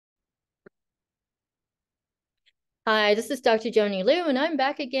Hi, this is Dr. Joanny Liu, and I'm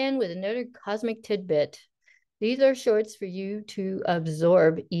back again with another cosmic tidbit. These are shorts for you to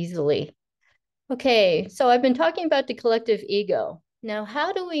absorb easily. Okay, so I've been talking about the collective ego. Now,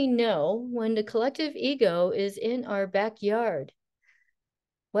 how do we know when the collective ego is in our backyard?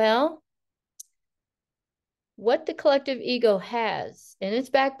 Well, what the collective ego has in its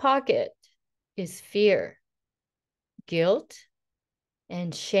back pocket is fear, guilt,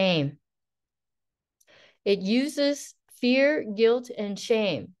 and shame. It uses fear, guilt, and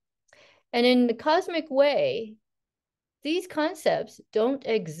shame. And in the cosmic way, these concepts don't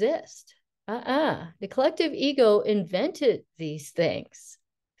exist. The collective ego invented these things: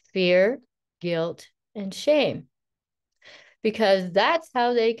 fear, guilt, and shame, because that's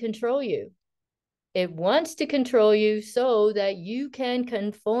how they control you. It wants to control you so that you can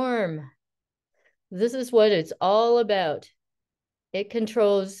conform. This is what it's all about. It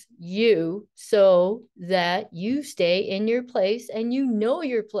controls you so that you stay in your place and you know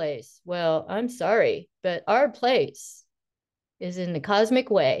your place. Well, I'm sorry, but our place is in the cosmic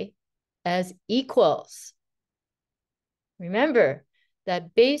way as equals. Remember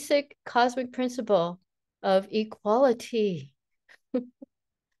that basic cosmic principle of equality.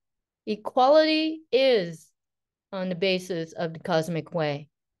 Equality is on the basis of the cosmic way,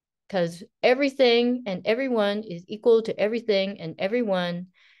 because everything and everyone is equal to everything and everyone.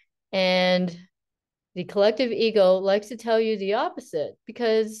 And the collective ego likes to tell you the opposite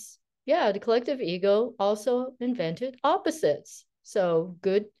because, yeah, the collective ego also invented opposites. So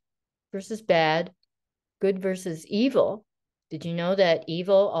good versus bad, good versus evil. Did you know that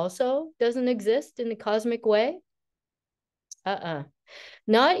evil also doesn't exist in the cosmic way?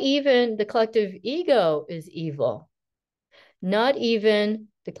 Not even the collective ego is evil. Not even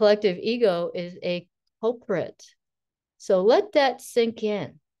the collective ego is a culprit. So let that sink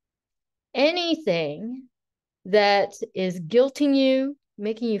in. Anything that is guilting you,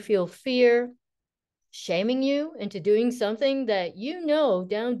 making you feel fear, shaming you into doing something that you know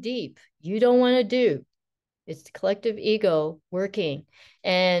down deep you don't want to do, it's the collective ego working.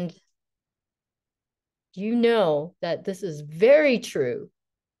 And you know that this is very true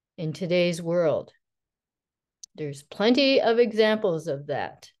in today's world. There's plenty of examples of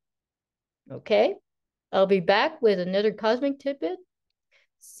that. Okay, I'll be back with another cosmic tidbit.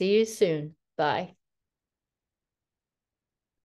 See you soon. Bye.